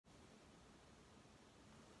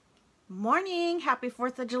Morning, happy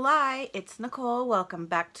 4th of July. It's Nicole. Welcome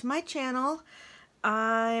back to my channel.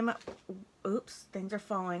 Oops, things are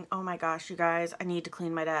falling. Oh my gosh, you guys, I need to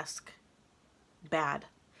clean my desk. Bad.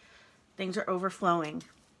 Things are overflowing.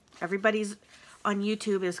 Everybody's on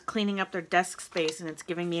YouTube is cleaning up their desk space and it's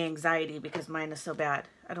giving me anxiety because mine is so bad.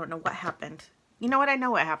 I don't know what happened. You know what? I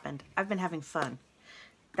know what happened. I've been having fun.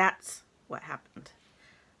 That's what happened.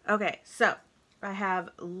 Okay, so I have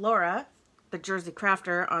Laura, the Jersey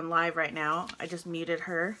Crafter, on live right now. I just muted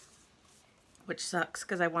her, which sucks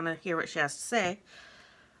because I want to hear what she has to say.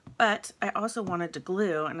 But I also wanted to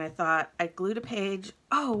glue, and I thought I glued a page.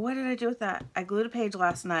 Oh, what did I do with that? I glued a page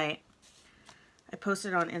last night. I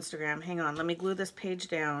posted it on Instagram. Hang on, let me glue this page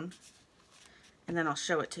down, and then I'll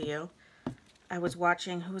show it to you. I was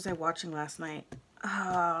watching, who was I watching last night?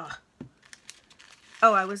 Oh,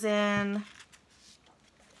 I was in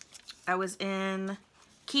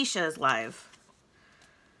Keisha's live.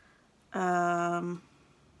 Yeah,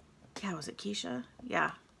 was it Keisha?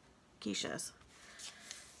 Yeah, Keisha's.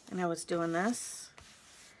 And I was doing this,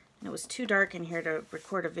 and it was too dark in here to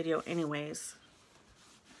record a video anyways.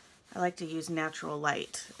 I like to use natural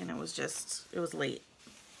light, and it was late.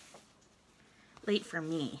 Late for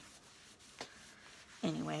me.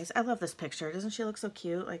 Anyways, I love this picture. Doesn't she look so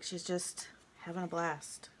cute? Like she's just having a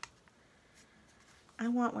blast. I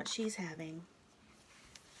want what she's having.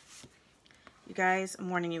 You guys, I'm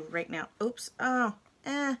warning you right now. Oops. Oh,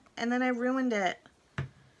 and then I ruined it.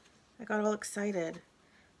 I got all excited.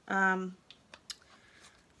 I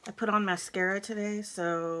put on mascara today,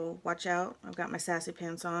 so watch out. I've got my sassy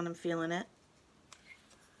pants on. I'm feeling it.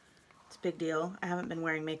 It's a big deal. I haven't been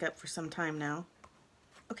wearing makeup for some time now.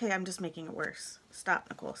 Okay, I'm just making it worse. Stop,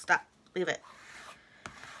 Nicole. Stop. Leave it.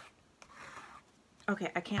 Okay,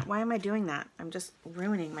 I can't. Why am I doing that? I'm just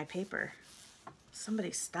ruining my paper.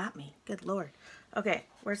 Somebody stop me. Good Lord. Okay,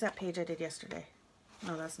 where's that page I did yesterday?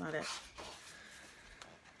 No, that's not it.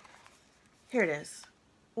 Here it is.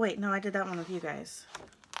 Wait, no, I did that one with you guys.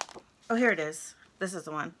 Oh, here it is. This is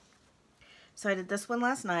the one. So I did this one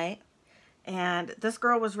last night, and this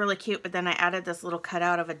girl was really cute, but then I added this little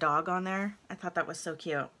cutout of a dog on there. I thought that was so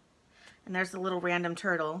cute. And there's the little random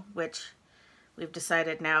turtle, which we've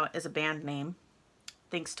decided now is a band name.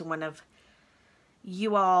 Thanks to one of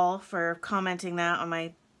you all for commenting that on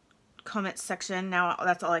my comment section. Now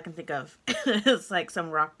that's all I can think of. It's like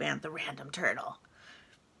some rock band, the Random Turtle.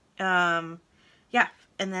 Yeah,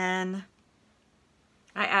 and then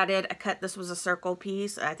I cut, this was a circle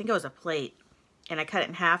piece. I think it was a plate. And I cut it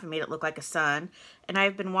in half and made it look like a sun. And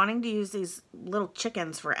I've been wanting to use these little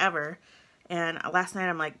chickens forever. And last night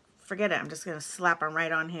I'm like, forget it. I'm just going to slap them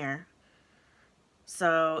right on here.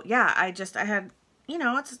 So yeah, I had, you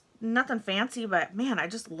know, it's nothing fancy, but man, I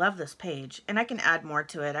just love this page. And I can add more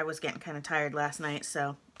to it. I was getting kind of tired last night,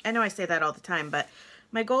 so I know I say that all the time, but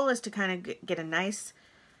my goal is to kind of get a nice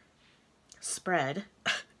spread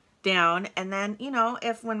down. And then, you know,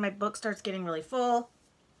 when my book starts getting really full,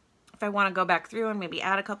 if I want to go back through and maybe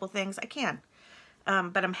add a couple things, I can.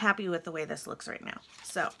 But I'm happy with the way this looks right now.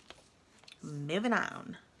 So, moving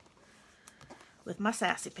on with my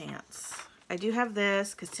sassy pants. I do have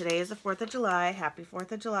this because today is the 4th of July. Happy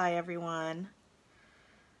 4th of July, everyone.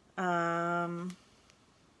 I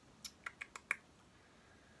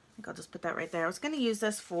think I'll just put that right there. I was going to use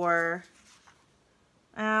this for,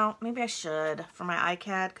 oh, maybe I should, for my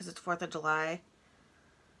iCAD because it's 4th of July.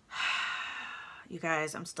 You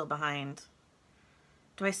guys, I'm still behind.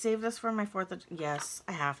 Do I save this for my 4th of, yes,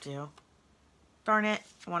 I have to. Darn it,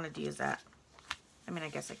 I wanted to use that. I mean, I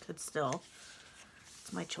guess I could still.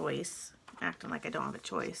 It's my choice. Acting like I don't have a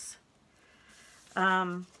choice.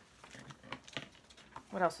 What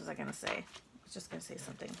else was I going to say? I was just going to say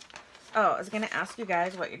something. Oh, I was going to ask you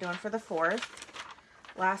guys what you're doing for the 4th.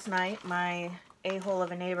 Last night, my a-hole of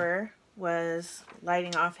a neighbor was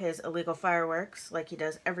lighting off his illegal fireworks like he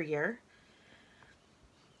does every year.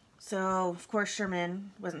 So, of course,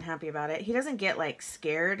 Sherman wasn't happy about it. He doesn't get, like,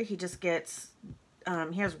 scared. He just gets,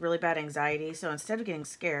 he has really bad anxiety. So instead of getting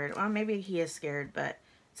scared, well, maybe he is scared, but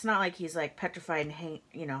it's not like he's like petrified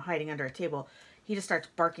and hiding under a table. He just starts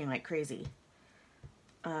barking like crazy.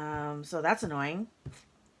 So that's annoying.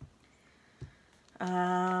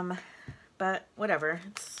 But whatever.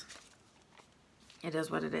 It is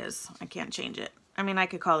what it is. I can't change it. I mean, I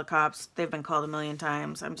could call the cops. They've been called a million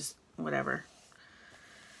times. I'm just whatever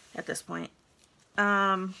at this point.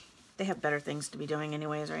 They have better things to be doing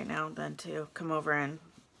anyways right now than to come over and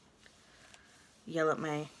yell at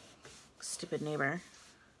my stupid neighbor.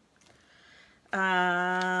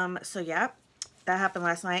 So yeah, that happened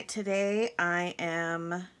last night. Today I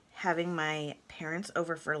am having my parents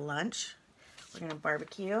over for lunch. We're gonna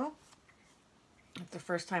barbecue. It's the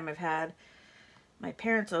first time I've had my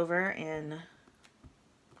parents over in,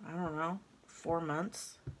 I don't know, 4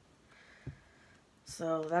 months.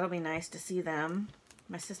 So that'll be nice to see them.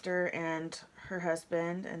 My sister and her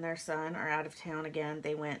husband and their son are out of town again.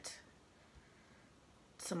 They went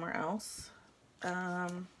somewhere else.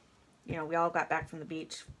 You know, we all got back from the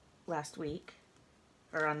beach last week,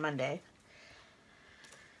 or on Monday.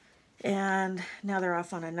 And now they're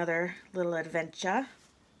off on another little adventure.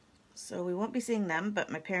 So we won't be seeing them, but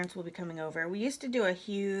my parents will be coming over. We used to do a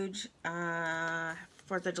huge 4th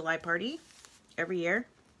of July party every year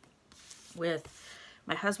with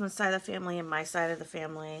my husband's side of the family and my side of the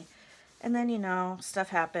family. And then, you know, stuff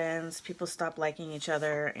happens. People stop liking each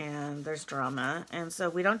other and there's drama. And so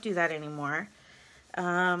we don't do that anymore,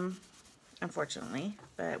 unfortunately.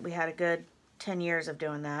 But we had a good 10 years of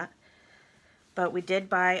doing that. But we did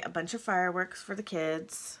buy a bunch of fireworks for the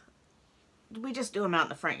kids. We just do them out in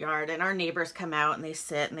the front yard, and our neighbors come out and they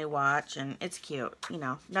sit and they watch, and it's cute. You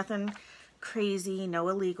know, nothing crazy, no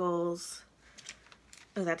illegals.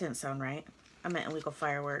 Oh, that didn't sound right. I meant illegal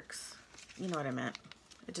fireworks. You know what I meant.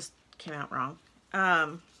 It just came out wrong.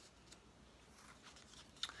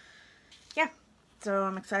 Yeah, so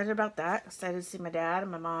I'm excited about that. Excited to see my dad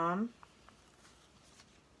and my mom.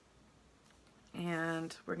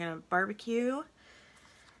 And we're going to barbecue,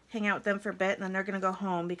 hang out with them for a bit, and then they're going to go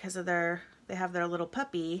home because of they have their little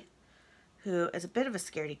puppy who is a bit of a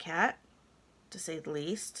scaredy cat, to say the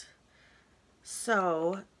least.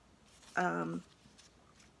 So,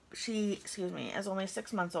 she, excuse me, is only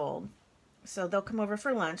 6 months old. So they'll come over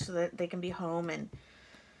for lunch so that they can be home and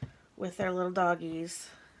with their little doggies.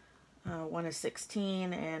 One is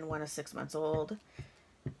 16 and one is 6 months old,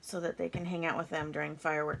 so that they can hang out with them during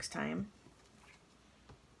fireworks time.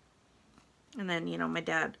 And then, you know, my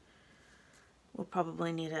dad will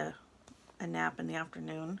probably need a nap in the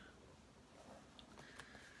afternoon.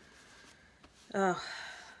 Oh,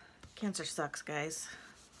 cancer sucks, guys.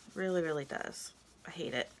 Really, really does. I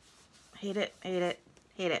hate it. Hate it, hate it,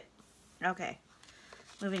 hate it. Okay,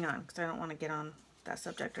 moving on, because I don't want to get on that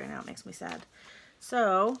subject right now. It makes me sad.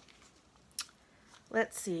 So,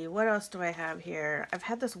 let's see. What else do I have here? I've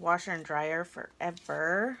had this washer and dryer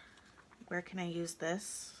forever. Where can I use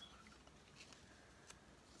this?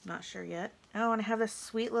 Not sure yet. Oh, and I have this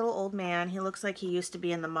sweet little old man. He looks like he used to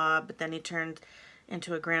be in the mob, but then he turned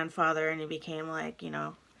into a grandfather and he became like, you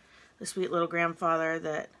know, the sweet little grandfather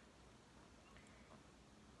that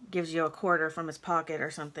gives you a quarter from his pocket or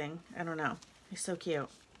something. I don't know. He's so cute.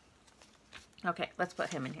 Okay, let's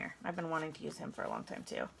put him in here. I've been wanting to use him for a long time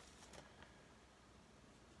too.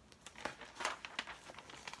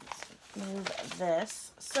 Let's move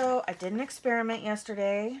this. So I did an experiment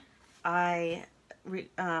yesterday. I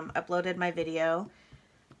uploaded my video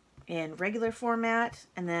in regular format,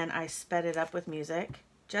 and then I sped it up with music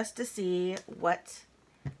just to see what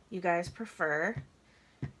you guys prefer.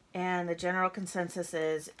 And the general consensus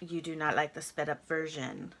is you do not like the sped up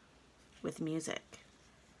version with music.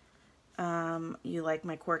 You like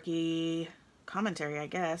my quirky commentary, I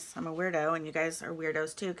guess. I'm a weirdo, and you guys are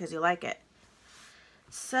weirdos too because you like it.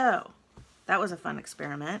 So that was a fun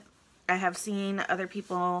experiment. I have seen other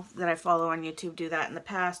people that I follow on YouTube do that in the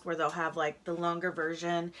past, where they'll have like the longer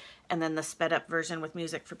version and then the sped up version with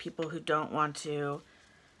music for people who don't want to,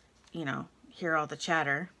 you know, hear all the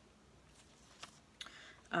chatter.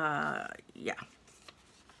 Yeah.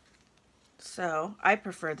 So I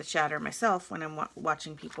prefer the chatter myself when I'm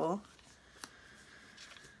watching people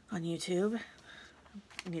on YouTube.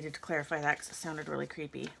 I needed to clarify that because it sounded really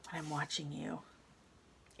creepy. When I'm watching you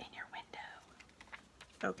in your window.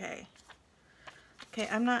 Okay. Okay,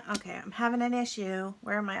 I'm having an issue.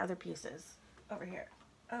 Where are my other pieces? Over here.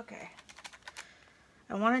 Okay.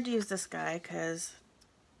 I wanted to use this guy because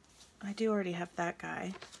I do already have that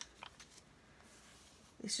guy.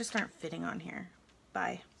 These just aren't fitting on here.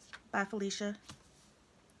 Bye. Bye, Felicia.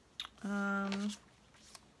 I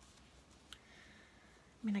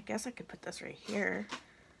mean, I guess I could put this right here.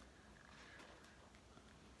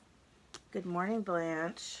 Good morning,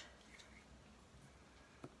 Blanche.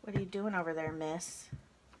 What are you doing over there, miss?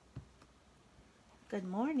 Good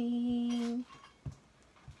morning.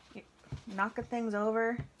 You're knocking things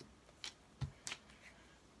over.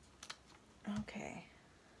 Okay.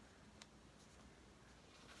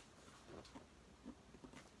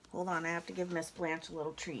 Hold on, I have to give Miss Blanche a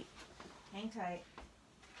little treat. Hang tight.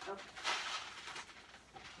 Oh.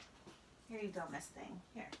 Here you go, Miss Thing.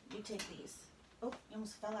 Here, you take these. Oh, you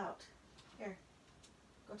almost fell out. Here,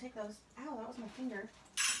 go take those. Ow, that was my finger.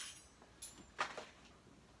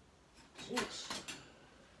 Jeez.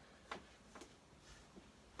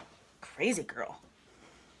 Crazy girl.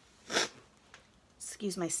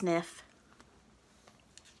 Excuse my sniff.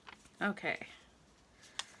 Okay.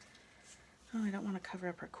 Oh, I don't want to cover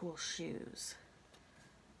up her cool shoes.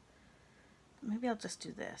 Maybe I'll just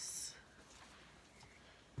do this.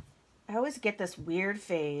 I always get this weird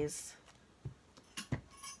phase,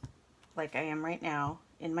 like I am right now,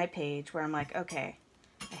 in my page, where I'm like, okay,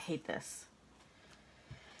 I hate this.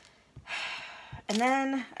 And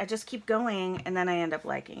then I just keep going, and then I end up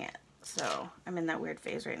liking it. So I'm in that weird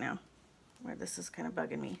phase right now, where this is kind of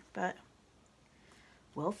bugging me, but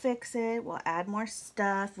we'll fix it. We'll add more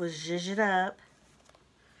stuff. We'll zhuzh it up.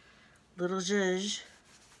 Little zhuzh.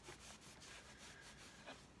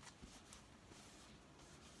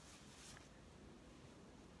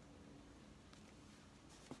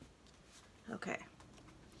 Okay.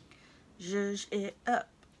 Zhuzh it up.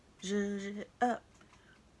 Zhuzh it up.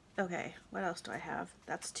 Okay, what else do I have?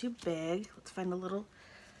 That's too big. Let's find a little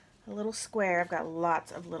square. I've got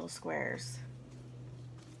lots of little squares.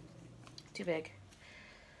 Too big.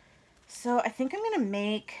 So I think I'm gonna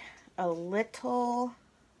make a little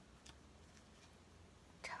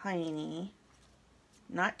tiny,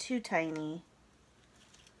 not too tiny,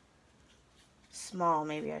 small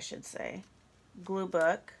maybe I should say, glue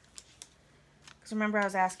book. Because remember I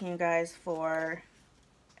was asking you guys for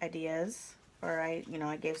ideas, or I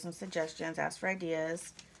gave some suggestions, asked for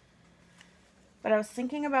ideas. But I was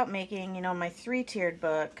thinking about making, my 3-tiered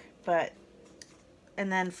book,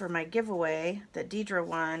 and then for my giveaway, the Deidre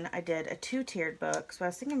one, I did a 2-tiered book. So I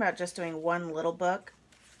was thinking about just doing one little book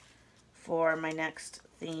for my next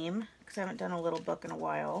theme, because I haven't done a little book in a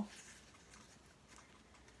while.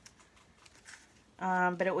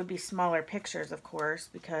 But it would be smaller pictures, of course,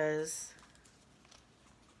 because,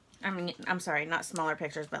 I'm sorry, not smaller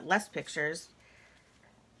pictures, but less pictures,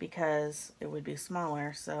 because it would be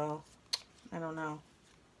smaller, so I don't know.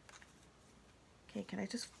 Okay, can I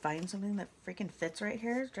just find something that freaking fits right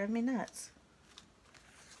here? It's driving me nuts.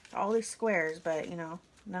 All these squares, but,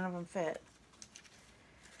 none of them fit.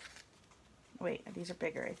 Wait, these are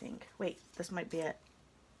bigger, I think. Wait, this might be it.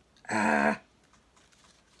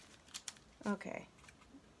 Okay.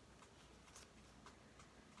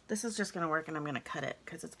 This is just going to work, and I'm going to cut it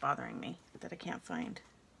because it's bothering me that I can't find.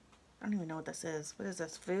 I don't even know what this is. What is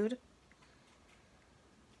this? Food?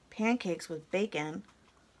 Pancakes with bacon.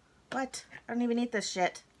 What? I don't even eat this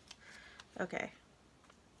shit. Okay.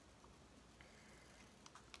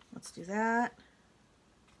 Let's do that.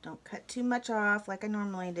 Don't cut too much off like I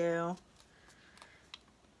normally do.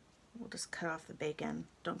 We'll just cut off the bacon.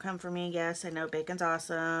 Don't come for me. Yes, I know bacon's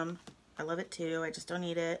awesome. I love it too. I just don't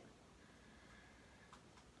eat it.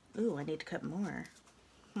 Ooh, I need to cut more.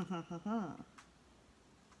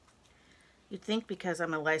 You'd think because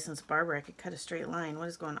I'm a licensed barber I could cut a straight line. What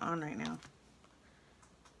is going on right now?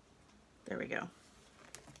 There we go.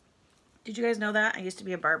 Did you guys know that? I used to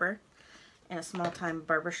be a barber in a small-time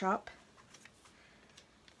barber shop.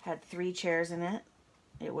 Had 3 chairs in it.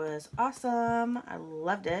 It was awesome. I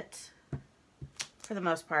loved it for the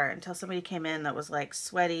most part until somebody came in that was like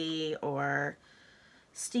sweaty or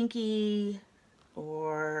stinky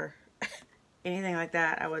or anything like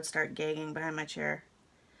that. I would start gagging behind my chair.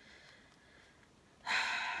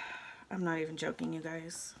 I'm not even joking, you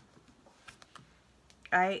guys.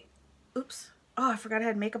 Oops. Oh, I forgot I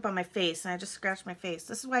had makeup on my face and I just scratched my face.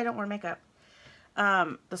 This is why I don't wear makeup.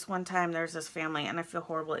 This one time there's this family, and I feel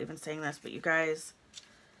horrible even saying this, but you guys,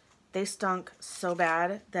 they stunk so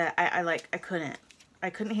bad that I couldn't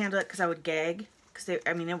handle it because I would gag. Because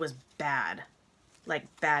it was bad. Like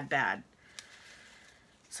bad.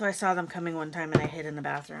 So I saw them coming one time and I hid in the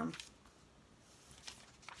bathroom.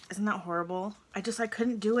 Isn't that horrible? I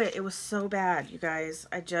couldn't do it. It was so bad, you guys.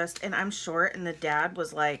 And I'm short, and the dad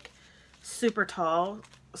was like super tall.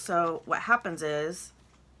 So what happens is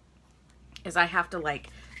I have to like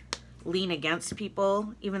lean against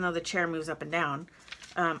people, even though the chair moves up and down.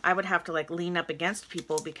 I would have to like lean up against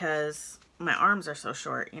people because my arms are so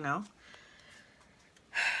short,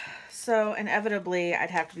 So inevitably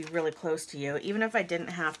I'd have to be really close to you, even if I didn't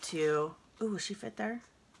have to. Ooh, she fit there?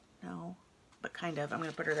 No. But kind of. I'm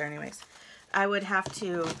going to put her there anyways. I would have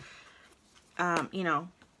to,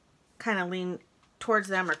 kind of lean towards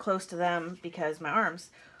them or close to them because my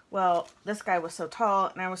arms. Well, this guy was so tall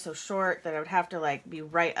and I was so short that I would have to like be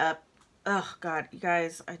right up. Oh God, you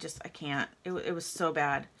guys, I can't. It was so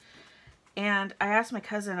bad. And I asked my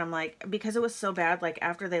cousin, I'm like, because it was so bad, like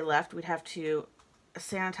after they left, we'd have to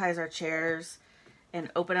sanitize our chairs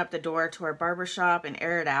and open up the door to our barber shop and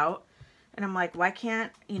air it out. And I'm like, why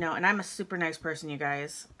can't, and I'm a super nice person, you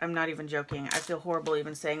guys. I'm not even joking. I feel horrible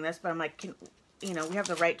even saying this, but I'm like, we have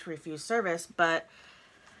the right to refuse service, but,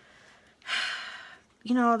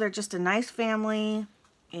 they're just a nice family.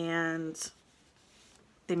 and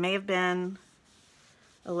they may have been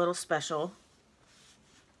a little special.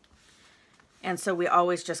 And so we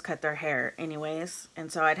always just cut their hair anyways.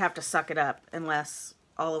 And so I'd have to suck it up unless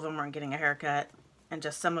all of them weren't getting a haircut, and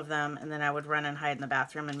just some of them, and then I would run and hide in the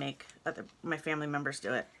bathroom and make my family members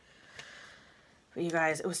do it. But you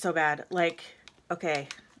guys, it was so bad. Like, okay,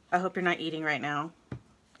 I hope you're not eating right now.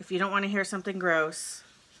 If you don't want to hear something gross,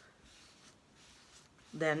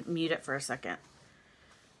 then mute it for a second.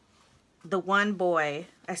 The one boy,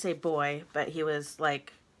 I say boy, but he was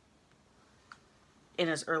like in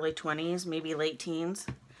his early 20s, maybe late teens.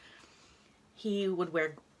 He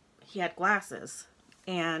had glasses.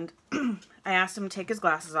 And I asked him to take his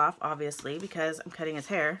glasses off, obviously, because I'm cutting his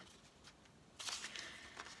hair.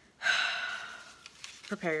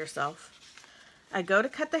 Prepare yourself. I go to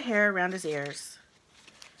cut the hair around his ears,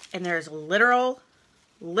 and there's literally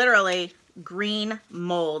green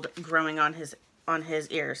mold growing on his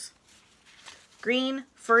ears. Green,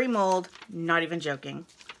 furry mold, not even joking.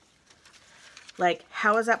 Like,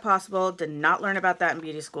 how is that possible? Did not learn about that in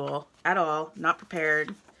beauty school at all. Not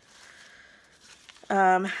prepared.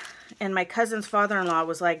 And my cousin's father-in-law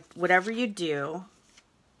was like, whatever you do,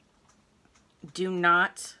 do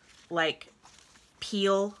not, like,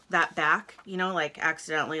 peel that back, you know, like,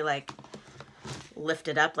 accidentally, like, lift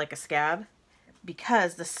it up like a scab,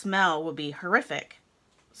 because the smell will be horrific.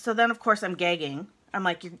 So then, of course, I'm gagging. I'm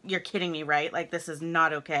like, you're kidding me, right? Like, this is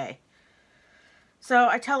not okay. So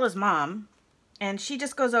I tell his mom, and she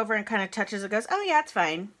just goes over and kind of touches it, goes, oh, yeah, it's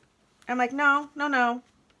fine. I'm like, no.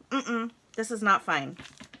 This is not fine.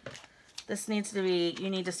 This needs to be, you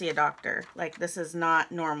need to see a doctor. Like, this is not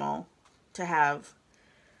normal to have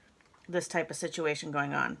this type of situation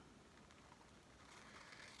going on.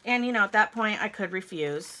 And, you know, at that point, I could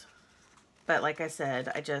refuse. But like I said,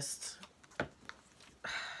 I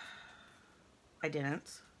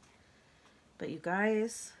didn't. But you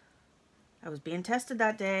guys, I was being tested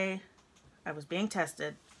that day. I was being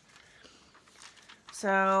tested.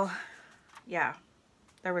 So, yeah,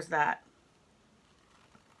 there was that.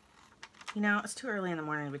 You know, it's too early in the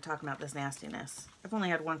morning to be talking about this nastiness. I've only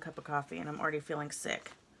had 1 cup of coffee and I'm already feeling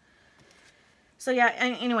sick. So yeah,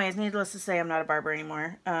 anyways, needless to say, I'm not a barber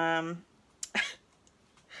anymore.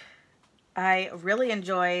 I really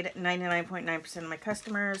enjoyed 99.9% of my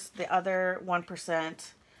customers. The other 1%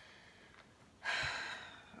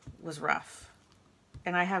 was rough.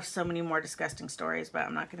 And I have so many more disgusting stories, but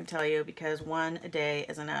I'm not going to tell you because one a day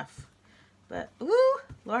is enough. But, ooh,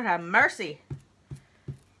 Lord have mercy.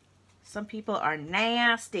 Some people are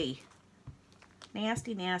nasty.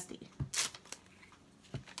 Nasty, nasty.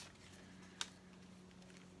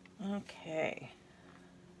 Okay.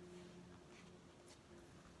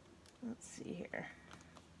 Let's see here.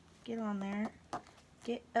 Get on there.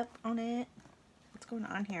 Get up on it. What's going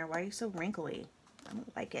on here? Why are you so wrinkly? I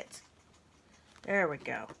don't like it. There we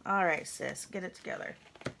go. All right, sis. Get it together.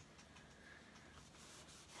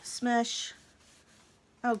 Smush.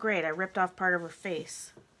 Oh, great. I ripped off part of her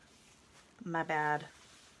face. My bad.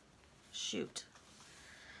 Shoot.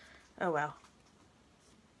 Oh, well.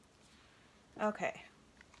 Okay.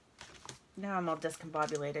 Now I'm all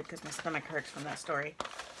discombobulated because my stomach hurts from that story.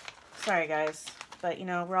 Sorry, guys. But, you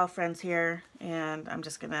know, we're all friends here, and I'm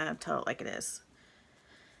just going to tell it like it is.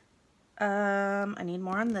 I need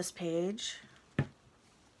more on this page.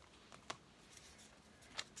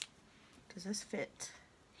 Does this fit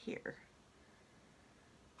here?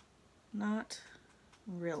 Not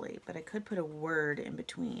really, but I could put a word in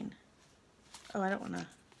between. Oh, I don't want to.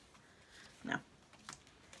 No.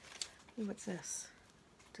 Ooh, what's this?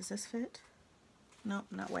 Does this fit? Nope,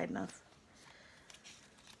 not wide enough.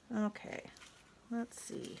 Okay, let's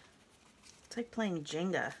see. It's like playing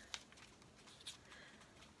Jenga.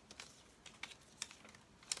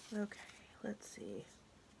 Okay, let's see.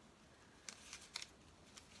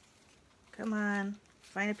 Come on,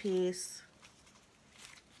 find a piece.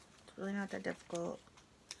 It's really not that difficult.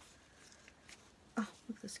 Oh,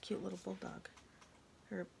 look at this cute little bulldog.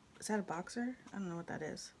 Or, is that a boxer? I don't know what that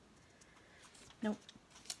is. Nope.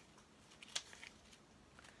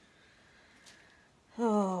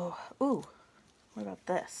 Oh, ooh, what about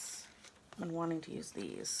this? I've been wanting to use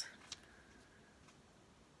these.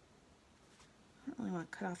 I don't really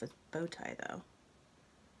want to cut off his bow tie though.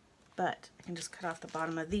 But I can just cut off the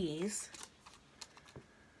bottom of these.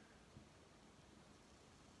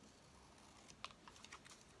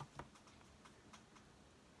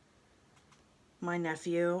 My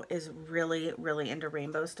nephew is really, really into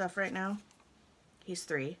rainbow stuff right now. He's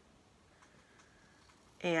 3.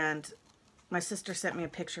 And my sister sent me a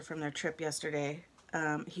picture from their trip yesterday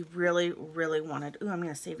He really, really wanted, ooh, I'm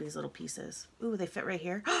going to save these little pieces. Ooh, they fit right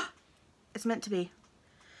here. It's meant to be.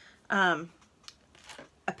 A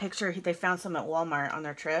picture, they found some at Walmart on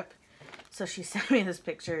their trip. So she sent me this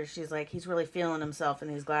picture. She's like, he's really feeling himself in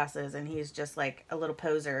these glasses, and he's just like a little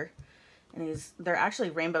poser. And they're actually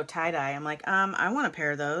rainbow tie-dye. I'm like, I want a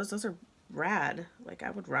pair of those. Those are rad. Like,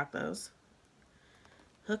 I would rock those.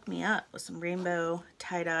 Hook me up with some rainbow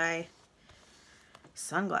tie-dye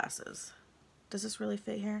sunglasses. Does this really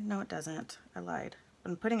fit here? No, it doesn't. I lied.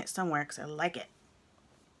 I'm putting it somewhere because I like it.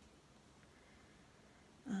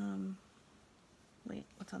 Wait,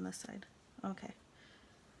 what's on this side? Okay.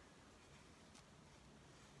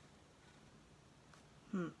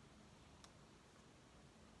 Maybe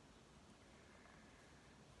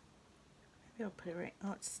I'll put it right,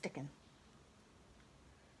 oh, it's sticking.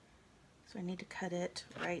 So I need to cut it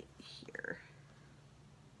right here.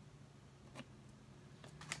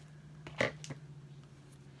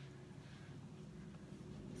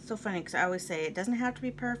 It's so funny because I always say it doesn't have to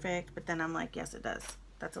be perfect, but then I'm like, yes, it does.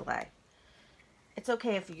 That's a lie. It's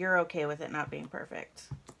okay if you're okay with it not being perfect.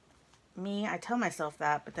 Me, I tell myself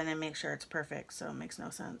that, but then I make sure it's perfect, so it makes no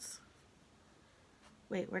sense.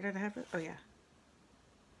 Wait, where did I have it? Oh, yeah.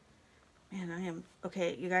 Man, I am...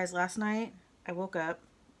 Okay, you guys, last night, I woke up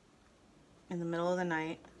in the middle of the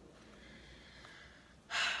night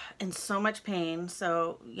in so much pain.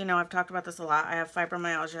 So, you know, I've talked about this a lot. I have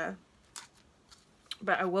fibromyalgia.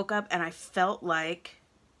 But I woke up and I felt like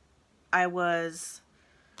I was...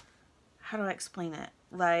 How do I explain it?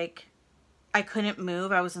 Like, I couldn't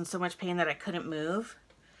move. I was in so much pain that I couldn't move.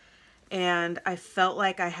 And I felt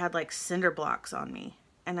like I had like cinder blocks on me.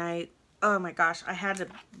 And oh my gosh, I had to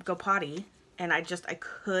go potty. And I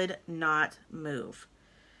could not move.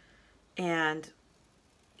 And,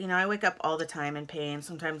 you know, I wake up all the time in pain.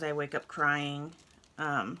 Sometimes I wake up crying.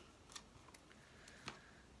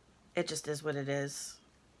 It just is what it is.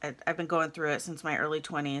 I've been going through it since my early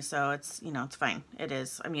 20s. So it's, you know, it's fine. It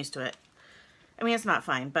is. I'm used to it. I mean, it's not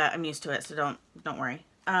fine, but I'm used to it, so don't worry.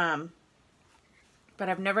 But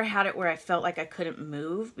I've never had it where I felt like I couldn't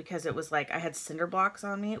move because it was like I had cinder blocks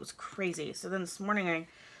on me. It was crazy. So then this morning I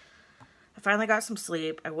finally got some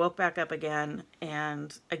sleep. I woke back up again,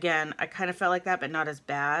 and again, I kind of felt like that, but not as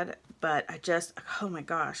bad. But I just, oh my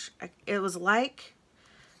gosh, it was like,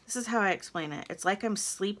 this is how I explain it. It's like I'm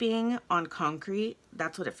sleeping on concrete.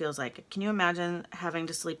 That's what it feels like. Can you imagine having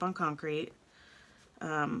to sleep on concrete?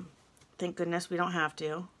 Thank goodness we don't have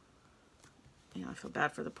to. You know, I feel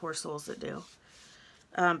bad for the poor souls that do.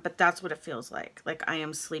 But that's what it feels like. Like I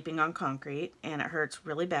am sleeping on concrete and it hurts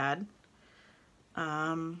really bad.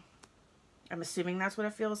 I'm assuming that's what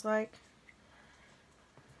it feels like.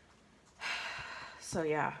 So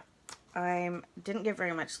yeah, I didn't get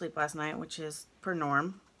very much sleep last night, which is per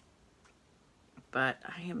norm. But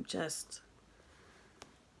I am just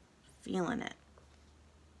feeling it.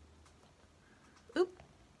 Oop.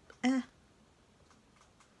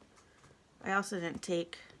 I also didn't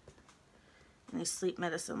take any sleep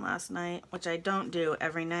medicine last night, which I don't do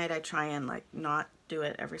every night. I try and like not do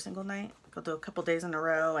it every single night. I'll do a couple days in a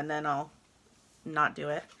row and then I'll not do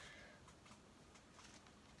it.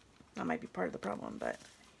 That might be part of the problem, but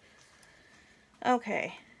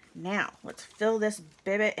okay. Now let's fill this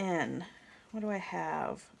baby in. What do I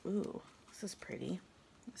have? Ooh, this is pretty.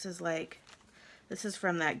 This is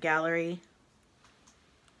from that gallery.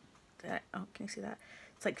 Oh, can you see that?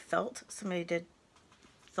 It's like felt. Somebody did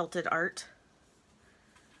felted art.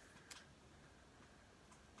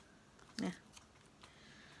 Yeah.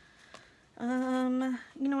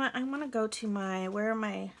 You know what? I want to go to my, where are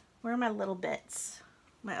my little bits?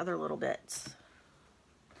 My other little bits.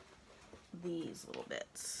 These little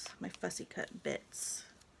bits. My fussy cut bits.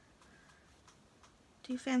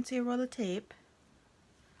 Do you fancy a roll of tape?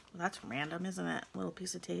 Well, that's random, isn't it? A little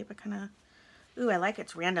piece of tape. I kind of, ooh, I like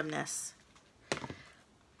its randomness.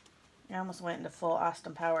 I almost went into full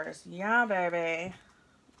Austin Powers. Yeah, baby.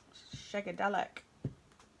 Shagadelic.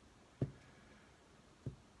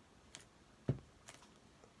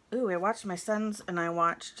 Ooh, I watched, my sons and I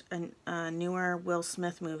watched a newer Will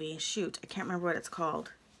Smith movie. Shoot, I can't remember what it's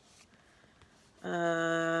called.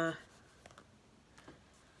 Okay,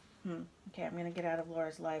 I'm going to get out of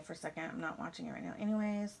Laura's live for a second. I'm not watching it right now.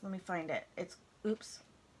 Anyways, let me find it. It's, oops.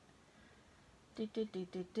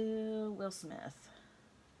 Will Smith.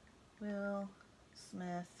 Will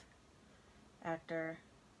Smith, actor,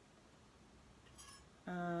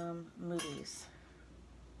 movies.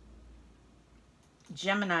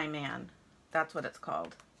 Gemini Man, that's what it's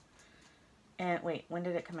called. And wait, when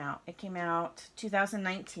did it come out? It came out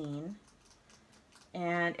 2019,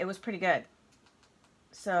 and it was pretty good.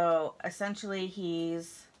 So essentially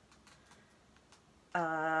he's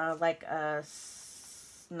like a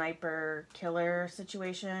sniper killer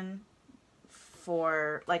situation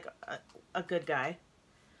for like a good guy.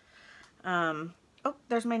 Oh,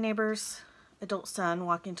 there's my neighbor's adult son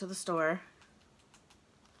walking to the store.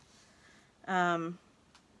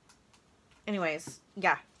 Anyways,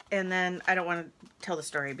 yeah. And then I don't want to tell the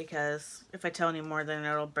story because if I tell any more, then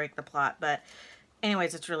it'll break the plot. But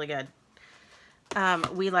anyways, it's really good.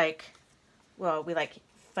 We like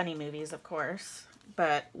funny movies, of course,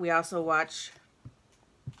 but we also watch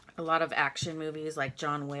a lot of action movies like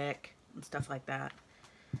John Wick and stuff like that.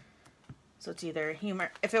 So it's either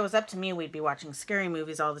humor. If it was up to me, we'd be watching scary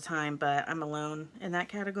movies all the time, but I'm alone in that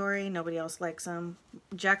category. Nobody else likes them.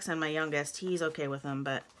 Jackson, my youngest, he's okay with them,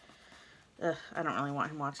 but I don't really want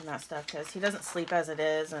him watching that stuff because he doesn't sleep as it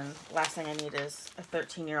is, and last thing I need is a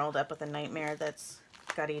 13-year-old up with a nightmare that's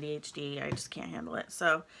got ADHD. I just can't handle it.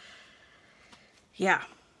 So, yeah.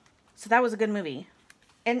 So that was a good movie.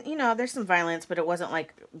 And, you know, there's some violence, but it wasn't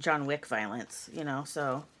like John Wick violence, you know,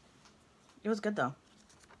 so it was good, though.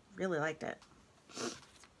 Really liked it.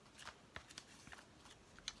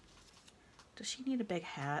 Does she need a big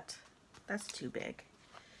hat? That's too big.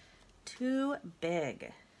 Too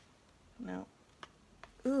big. No.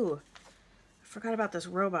 Ooh. I forgot about this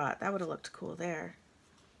robot. That would have looked cool there.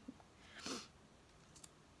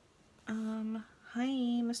 Hi,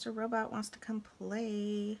 Mr. Robot wants to come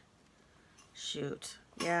play. Shoot.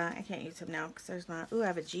 Yeah, I can't use him now because there's not... Ooh, I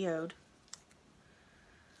have a geode.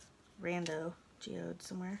 Rando geode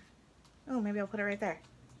somewhere. Oh, maybe I'll put it right there.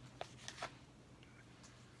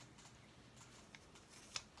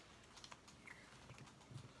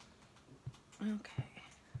 Okay.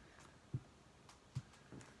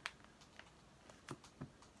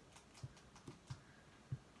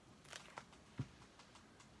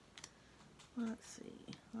 Let's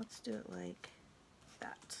see. Let's do it like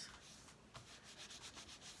that.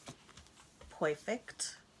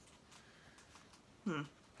 Perfect. Kind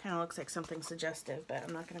of looks like something suggestive, but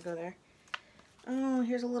I'm not going to go there. Oh,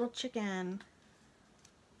 here's a little chicken.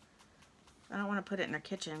 I don't want to put it in her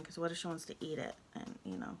kitchen because what if she wants to eat it? And,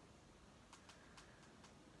 you know,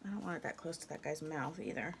 I don't want it that close to that guy's mouth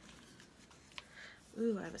either.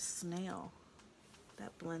 Ooh, I have a snail.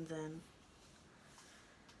 That blends in.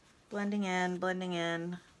 Blending in, blending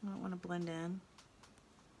in. I don't want to blend in.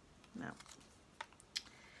 No.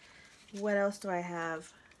 What else do I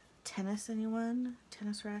have? Tennis, anyone?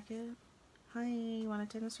 Tennis racket? Hi, you want a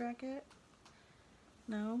tennis racket?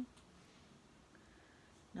 No?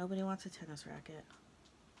 Nobody wants a tennis racket.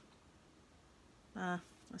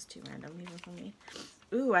 That's too random even for me.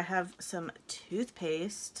 Ooh, I have some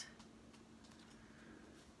toothpaste.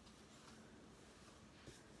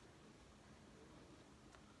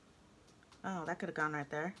 Oh, that could have gone right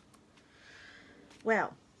there.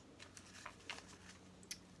 Well,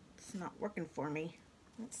 it's not working for me.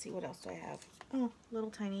 Let's see, what else do I have? Oh, little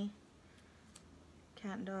tiny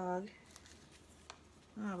cat and dog.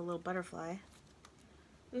 Oh, I have a little butterfly.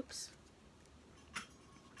 Oops. I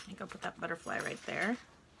think I'll put that butterfly right there.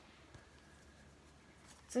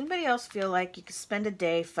 Does anybody else feel like you could spend a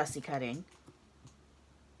day fussy cutting?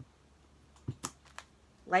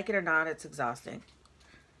 Like it or not, it's exhausting.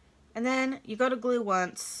 And then you go to glue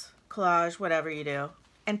once, collage, whatever you do,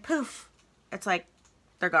 and poof, it's like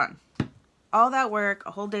they're gone. All that work,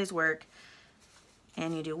 a whole day's work,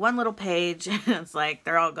 and you do one little page, and it's like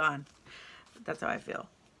they're all gone. That's how I feel.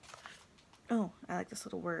 Oh, I like this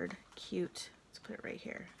little word, cute. Let's put it right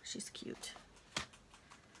here. She's cute.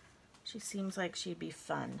 She seems like she'd be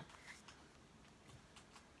fun.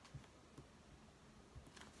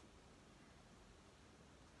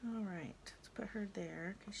 All right, let's put her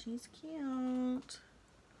there because she's cute.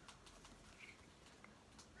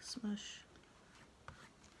 Smush.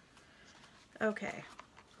 Okay,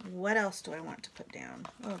 what else do I want to put down?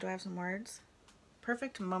 Oh, do I have some words?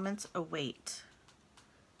 Perfect moments await.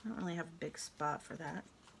 I don't really have a big spot for that.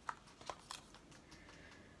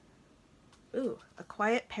 Ooh, a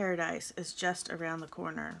quiet paradise is just around the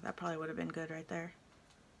corner. That probably would have been good right there.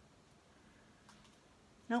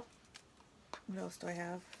 Nope. What else do I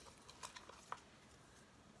have?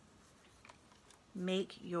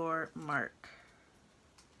 Make your mark.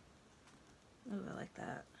 Ooh, I like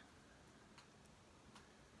that.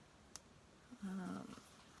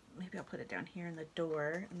 Maybe I'll put it down here in the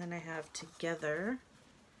door, and then I have together.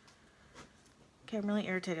 Okay, I'm really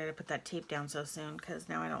irritated I put that tape down so soon because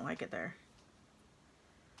now I don't like it there.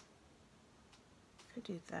 Could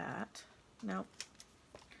do that. Nope.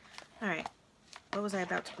 Alright. What was I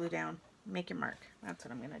about to glue down? Make your mark. That's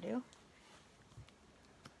what I'm going to do.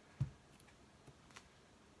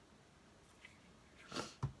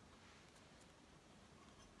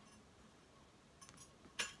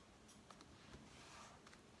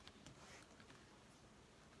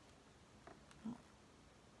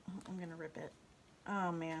 I'm gonna rip it.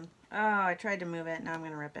 Oh man. Oh, I tried to move it. Now I'm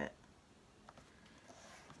gonna rip it.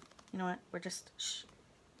 You know what?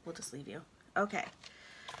 We'll just leave you. Okay.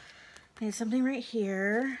 I need something right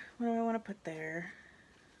here. What do I want to put there?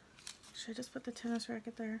 Should I just put the tennis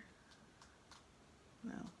racket there?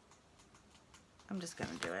 No. I'm just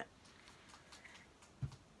gonna do it.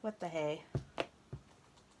 What the hey?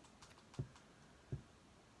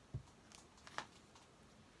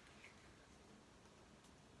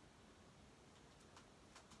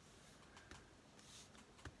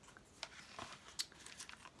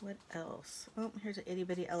 What else? Oh, here's an itty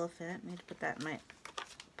bitty elephant. I need to put that in my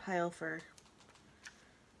pile for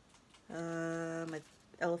my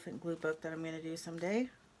elephant glue book that I'm going to do someday.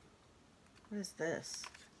 What is this?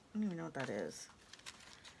 I don't even know what that is.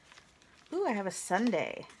 Ooh, I have a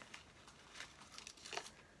sundae.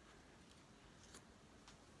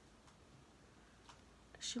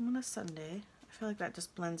 Does she want a sundae? I feel like that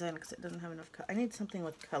just blends in because it doesn't have enough color. I need something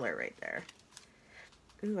with color right there.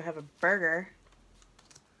 Ooh, I have a burger.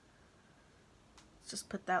 Let's just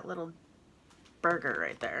put that little burger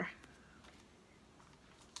right there.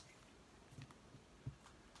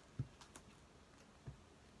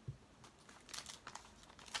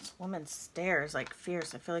 This woman stares like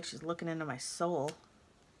fierce. I feel like she's looking into my soul.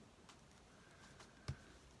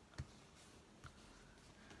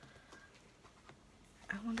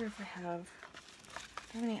 I wonder if I have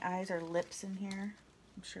any eyes or lips in here.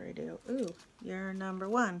 I'm sure I do. Ooh, you're number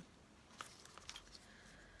one.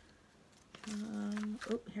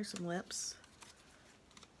 Oh, here's some lips.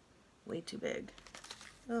 Way too big.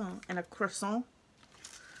 Oh, and a croissant.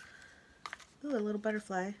 Ooh, a little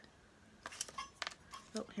butterfly.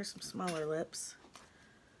 Oh, here's some smaller lips.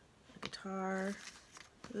 A guitar.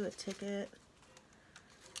 Ooh, a ticket.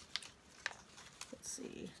 Let's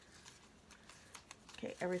see.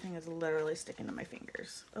 Okay, everything is literally sticking to my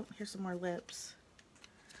fingers. Oh, here's some more lips.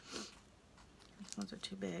 These ones are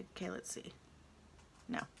too big. Okay, let's see.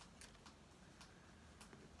 No.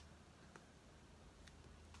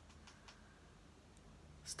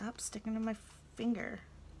 Stop sticking to my finger.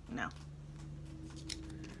 No.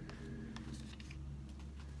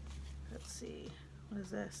 Let's see. What is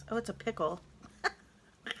this? Oh, it's a pickle.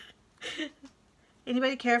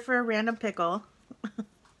 Anybody care for a random pickle?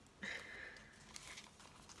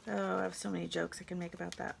 Oh, I have so many jokes I can make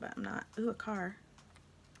about that, but I'm not. Ooh, a car.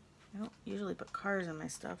 I don't usually put cars in my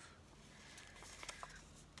stuff.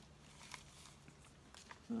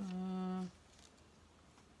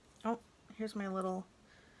 Oh, here's my little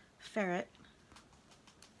ferret.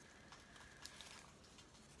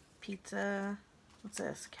 Pizza. What's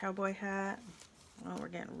this? Cowboy hat. Oh, we're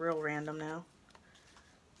getting real random now.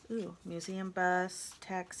 Ooh, museum bus,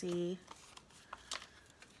 taxi.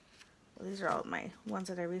 Well, these are all my ones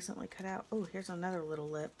that I recently cut out. Oh, here's another little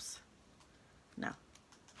lips. No.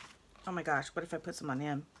 Oh my gosh, what if I put some on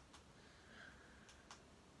him?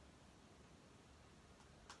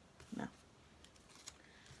 No.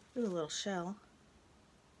 Ooh, a little shell.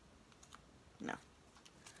 No.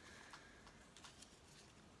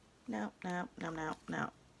 No, no, no, no, no.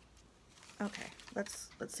 Okay, let's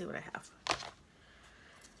see what I have.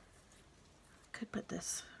 Could put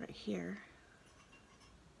this right here.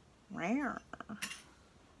 Rare. Oh,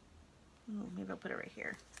 maybe I'll put it right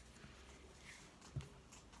here.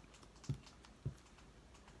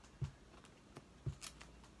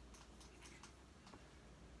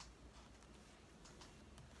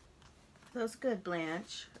 Feels good,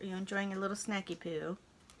 Blanche. Are you enjoying a little snacky poo?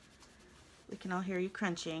 We can all hear you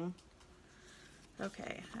crunching.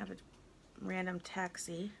 Okay, I have a random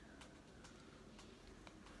taxi.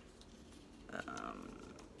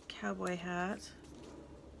 Cowboy hat.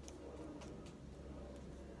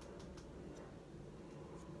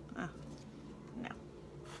 Oh, no.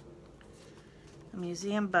 A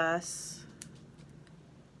museum bus.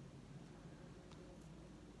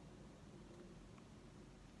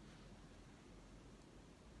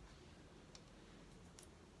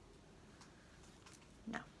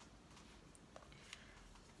 No.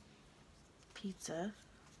 Pizza.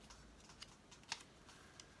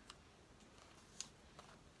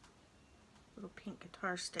 Little pink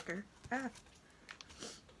guitar sticker. Ah.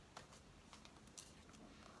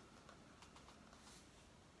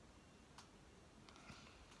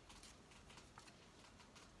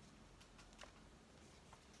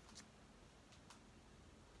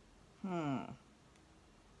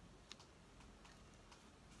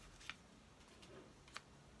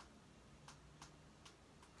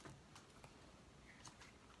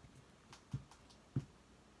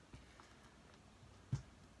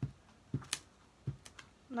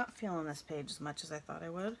 Not feeling this page as much as I thought I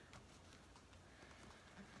would.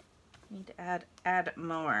 Add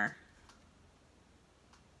more.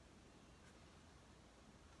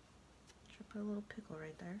 Should put a little pickle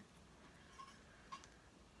right there.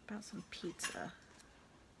 About some pizza.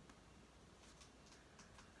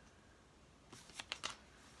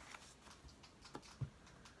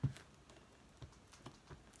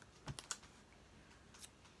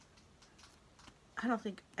 I don't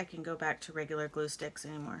think I can go back to regular glue sticks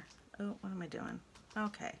anymore. Oh, what am I doing?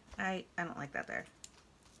 Okay, I don't like that there.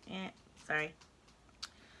 Sorry.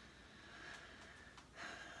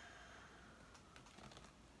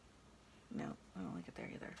 No, I don't like it there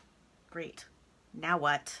either. Great. Now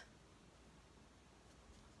what?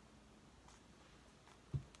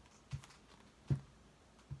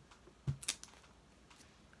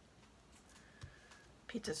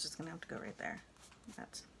 Pizza's just gonna have to go right there.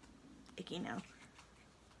 That's icky now.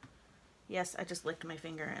 Yes, I just licked my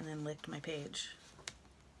finger and then licked my page.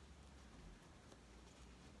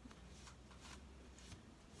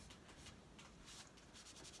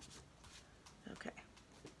 Okay.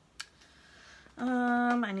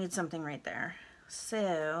 I need something right there.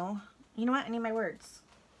 So, you know what? I need my words.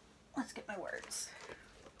 Let's get my words.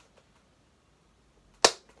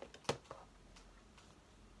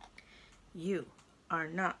 You are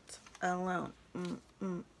not alone.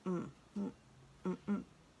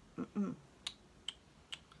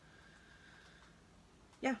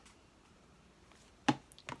 Yeah.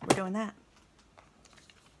 We're doing that.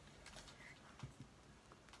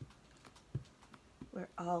 We're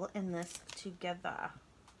all in this together.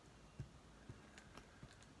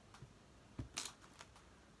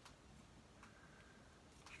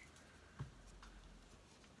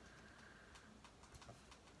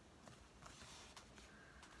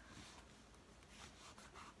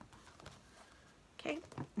 Okay,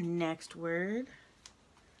 next word.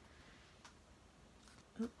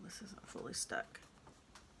 Oh, this isn't fully stuck.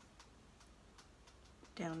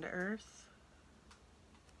 Down to earth.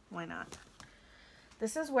 Why not?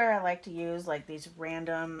 This is where I like to use like these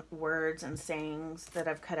random words and sayings that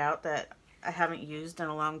I've cut out that I haven't used in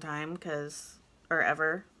a long time or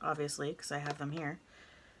ever, obviously, because I have them here,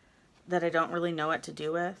 that I don't really know what to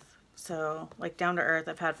do with. So like down to earth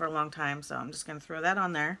I've had for a long time, so I'm just going to throw that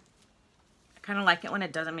on there. I kind of like it when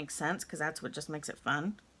it doesn't make sense because that's what just makes it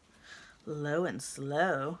fun. Low and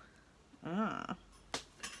slow.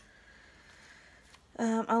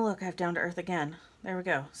 Oh look, I have down to earth again. There we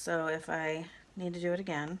go. So if I need to do it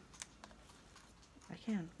again, I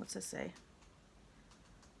can. What's this say?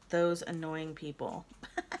 Those annoying people.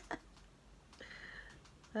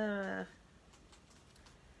 What's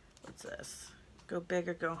this? Go big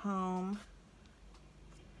or go home.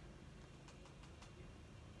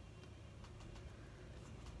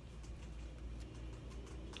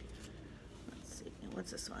 Let's see.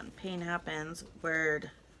 What's this one? Pain happens.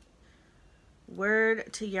 Word.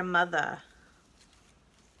 Word to your mother.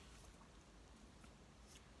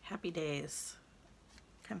 Happy days.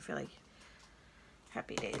 Kind of feel like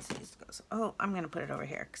happy days needs to go. Oh, I'm going to put it over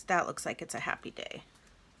here because that looks like it's a happy day.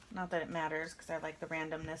 Not that it matters because I like the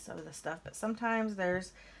randomness of the stuff, but sometimes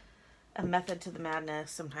there's a method to the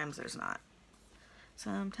madness, sometimes there's not.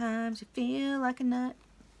 Sometimes you feel like a nut,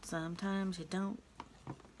 sometimes you don't.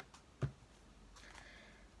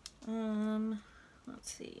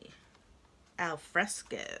 Let's see. Al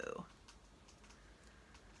fresco.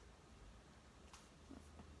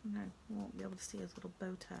 I won't be able to see his little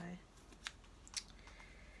bow tie.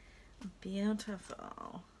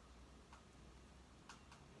 Beautiful.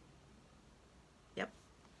 Yep.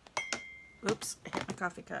 Oops, I hit my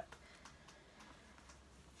coffee cup.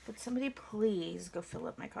 Would somebody please go fill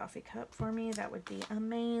up my coffee cup for me? That would be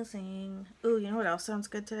amazing. Ooh, you know what else sounds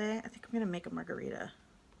good today? I think I'm going to make a margarita.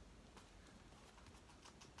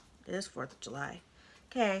 It is 4th of July.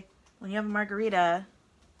 Okay, when you have a margarita,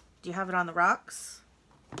 do you have it on the rocks?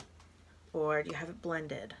 Or do you have it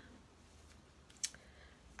blended?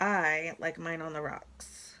 I like mine on the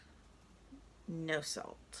rocks. No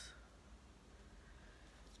salt.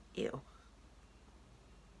 Ew.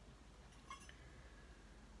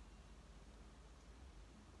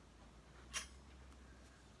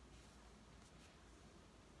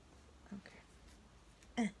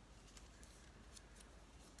 Okay.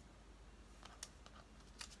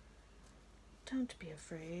 Don't be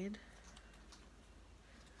afraid.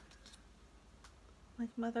 Like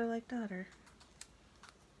mother, like daughter.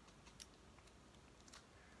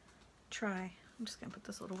 Try. I'm just going to put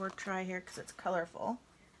this little word try here because it's colorful.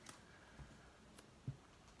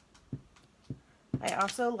 I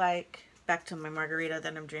also like, back to my margarita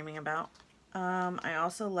that I'm dreaming about, I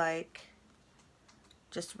also like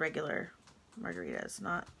just regular margaritas,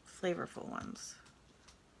 not flavorful ones.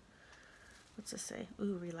 What's this say?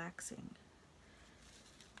 Ooh, relaxing.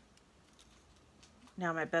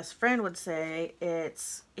 Now my best friend would say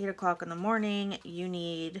it's 8 o'clock in the morning, you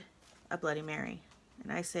need a Bloody Mary.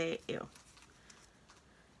 And I say, ew.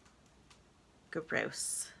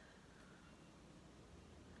 Gross.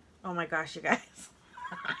 Oh my gosh, you guys.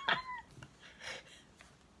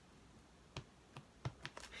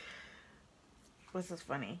 This is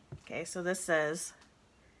funny. Okay, so this says,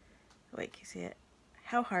 wait, can you see it?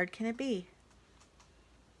 How hard can it be?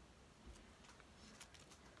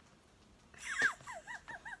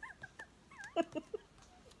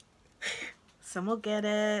 Some will get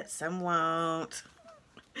it, some won't.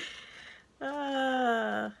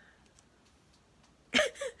 Oh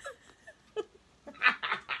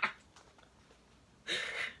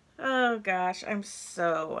gosh, I'm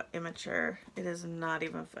so immature. It is not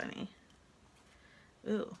even funny.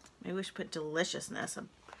 Ooh, maybe we should put deliciousness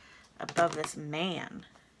above this man.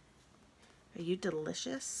 Are you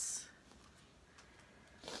delicious?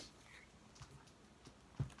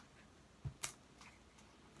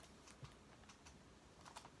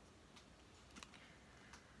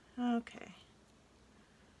 Okay.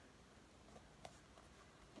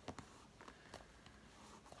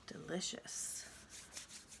 Delicious.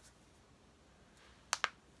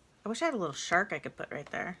 I wish I had a little shark I could put right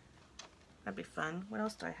there. That'd be fun. What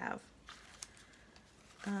else do I have?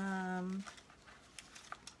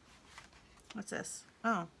 What's this?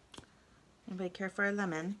 Oh, anybody care for a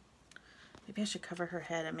lemon? Maybe I should cover her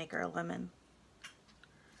head and make her a lemon.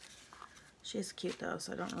 She is cute though,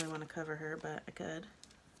 so I don't really want to cover her, but I could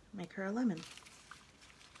make her a lemon.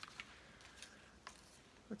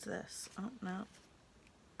 What's this? Oh, no.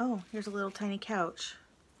 Oh, here's a little tiny couch.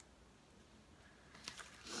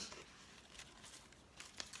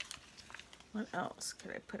 What else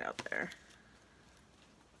could I put out there?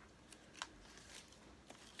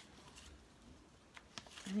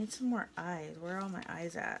 I need some more eyes. Where are all my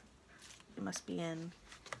eyes at? It must be in...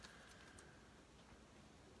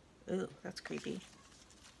 Ooh, that's creepy.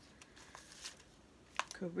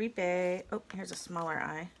 Creepy. Oh, here's a smaller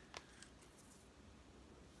eye.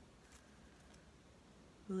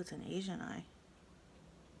 Ooh, it's an Asian eye.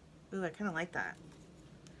 Ooh, I kind of like that.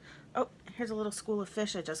 Oh, here's a little school of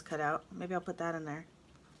fish I just cut out. Maybe I'll put that in there.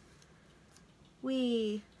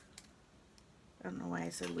 Wee. I don't know why I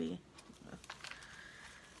said wee.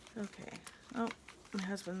 Okay. Oh, my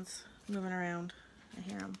husband's moving around. I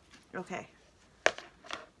hear him. Okay.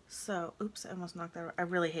 So, oops, I almost knocked that over. I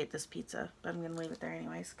really hate this pizza, but I'm going to leave it there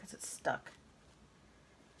anyways because it's stuck.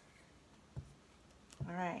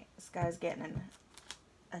 Alright, this guy's getting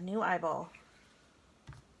a new eyeball.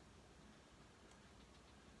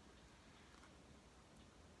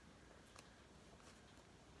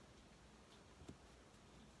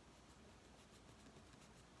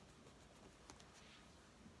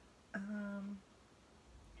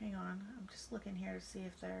 Hang on, I'm just looking here to see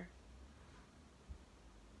if they're...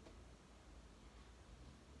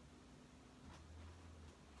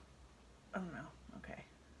 Oh no, okay.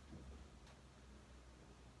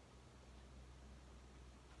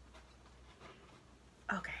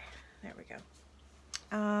 Okay, there we go.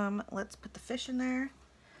 Let's put the fish in there.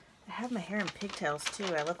 I have my hair in pigtails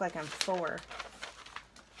too. I look like I'm 4.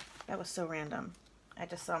 That was so random. I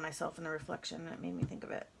just saw myself in the reflection and it made me think of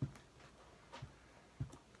it.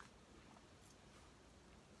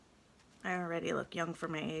 I already look young for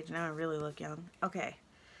my age. Now I really look young. Okay.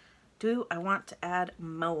 Do I want to add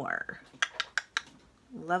more?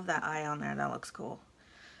 Love that eye on there. That looks cool.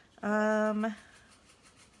 I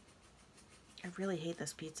really hate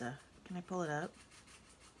this pizza. Can I pull it up?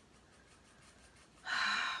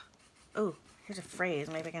 Oh, here's a phrase.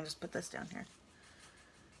 Maybe I can just put this down here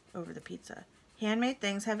over the pizza. Handmade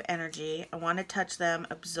things have energy. I want to touch them,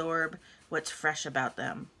 absorb what's fresh about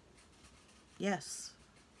them. Yes.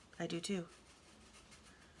 I do too.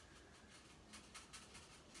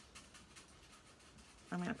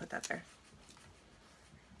 I'm gonna put that there.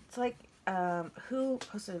 It's like,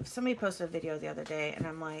 somebody posted a video the other day and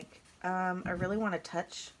I'm like, I really want to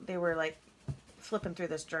touch, they were like flipping through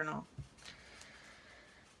this journal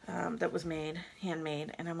that was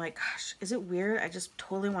handmade, and I'm like, gosh, is it weird? I just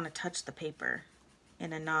totally want to touch the paper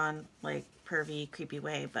in a non, like, pervy, creepy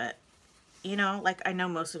way, but you know, like, I know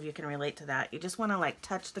most of you can relate to that. You just want to, like,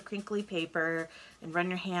 touch the crinkly paper and run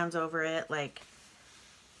your hands over it. Like,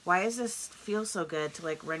 why does this feel so good to,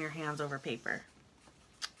 like, run your hands over paper?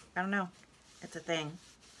 I don't know. It's a thing.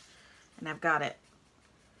 And I've got it.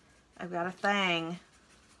 I've got a thing.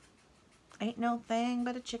 Ain't no thing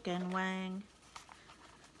but a chicken wang.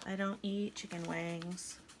 I don't eat chicken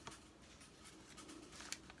wings.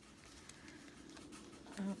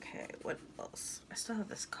 Okay, what else? I still have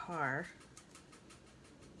this car.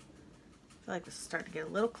 I feel like this is starting to get a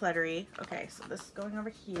little cluttery. Okay, so this is going over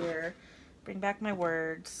here. Bring back my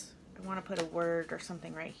words. I want to put a word or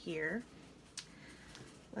something right here.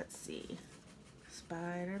 Let's see.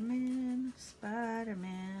 Spider-Man,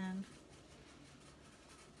 Spider-Man.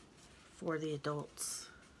 For the adults.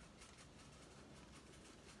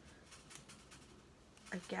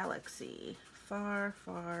 A galaxy far,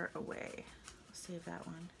 far away. Save that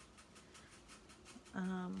one.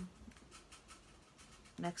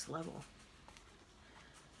 Next level.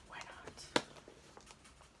 Why not?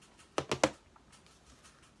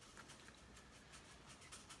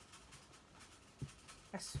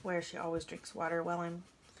 I swear she always drinks water while I'm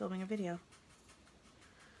filming a video.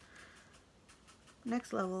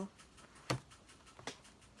 Next level.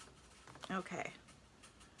 Okay.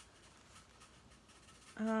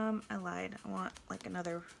 I lied. I want like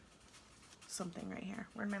another something right here.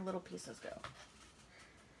 Where'd my little pieces go?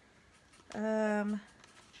 I'm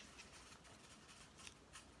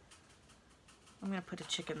gonna put a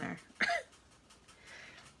chicken there.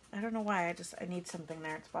 I don't know why, I need something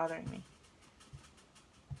there. It's bothering me.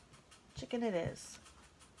 Chicken it is.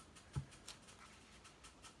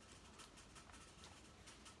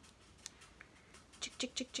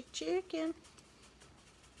 Chicken.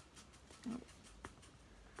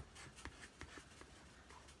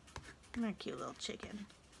 A cute little chicken.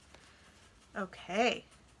 Okay.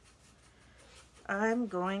 I'm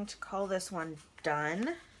going to call this one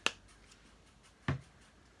done.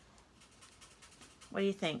 What do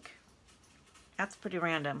you think? That's pretty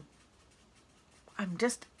random. I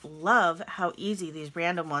just love how easy these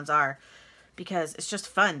random ones are because it's just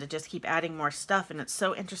fun to just keep adding more stuff and it's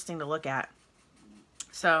so interesting to look at.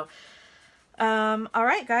 So, all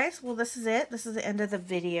right, guys. Well, this is it. This is the end of the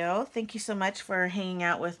video. Thank you so much for hanging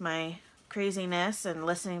out with my craziness and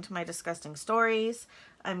listening to my disgusting stories.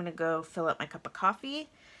 I'm going to go fill up my cup of coffee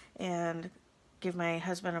and give my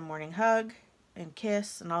husband a morning hug and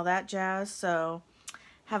kiss and all that jazz. So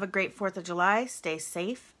have a great 4th of July. Stay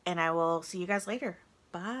safe, and I will see you guys later.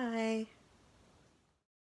 Bye.